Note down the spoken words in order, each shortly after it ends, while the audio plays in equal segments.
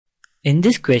In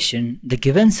this question, the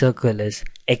given circle is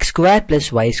x square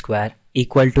plus y square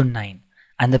equal to 9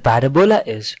 and the parabola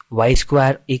is y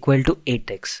square equal to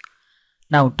 8x.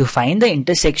 Now to find the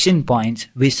intersection points,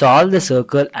 we solve the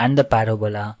circle and the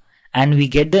parabola and we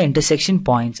get the intersection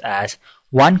points as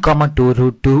 1, 2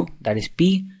 root 2 that is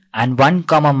P and 1,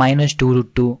 minus 2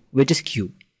 root 2 which is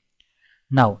Q.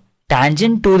 Now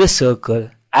tangent to the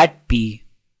circle at P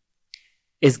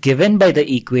is given by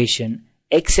the equation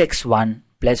xx1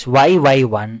 plus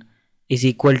yy1 is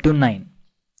equal to 9.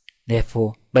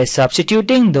 Therefore, by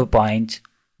substituting the points,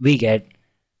 we get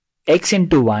x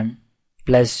into 1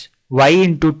 plus y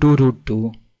into 2 root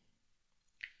 2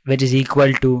 which is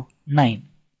equal to 9.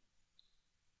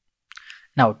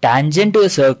 Now tangent to a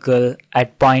circle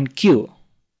at point Q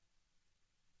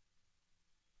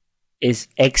is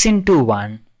x into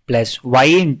 1 plus y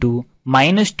into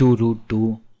minus 2 root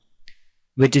 2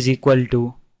 which is equal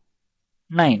to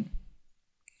 9.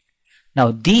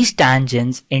 Now these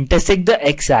tangents intersect the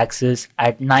x-axis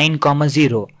at 9,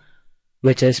 0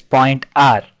 which is point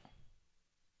R.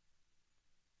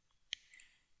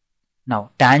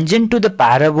 Now tangent to the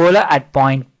parabola at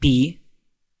point P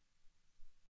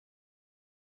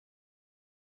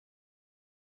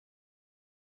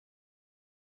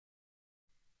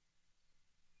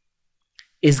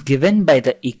is given by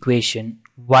the equation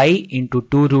y into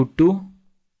 2 root 2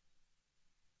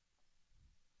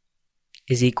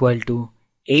 is equal to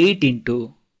 8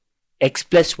 into x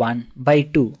plus 1 by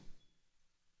 2.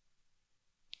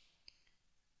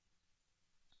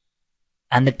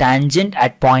 And the tangent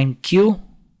at point Q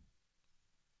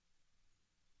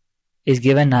is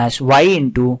given as y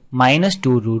into minus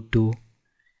 2 root 2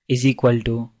 is equal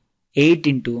to 8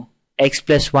 into x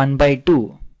plus 1 by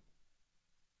 2.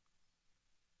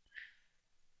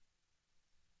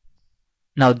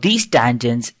 Now these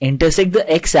tangents intersect the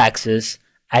x-axis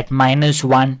at minus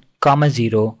 1,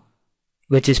 0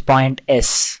 which is point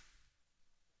S.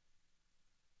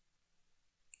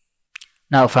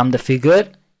 Now from the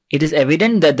figure, it is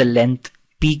evident that the length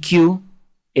PQ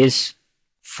is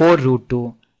 4 root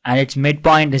 2 and its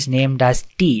midpoint is named as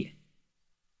T.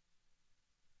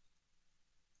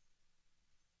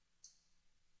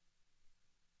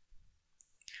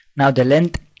 Now the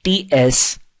length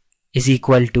TS is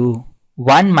equal to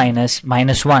 1 minus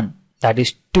 1 that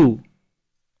is 2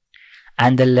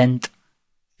 and the length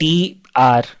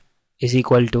TR is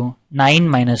equal to 9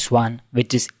 minus 1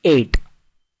 which is 8.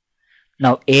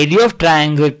 Now area of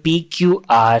triangle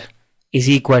PQR is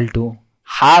equal to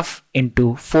half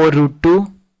into 4 root 2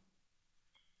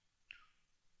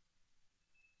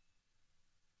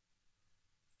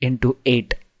 into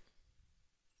 8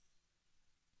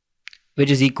 which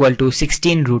is equal to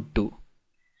 16 root 2,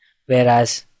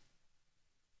 whereas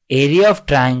area of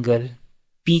triangle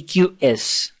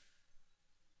PQS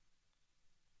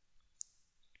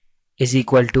is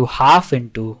equal to half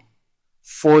into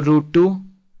 4 root 2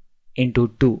 into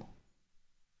 2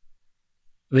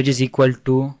 which is equal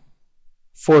to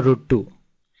 4 root 2.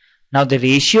 Now the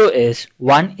ratio is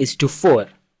 1:4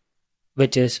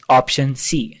 which is option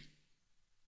C.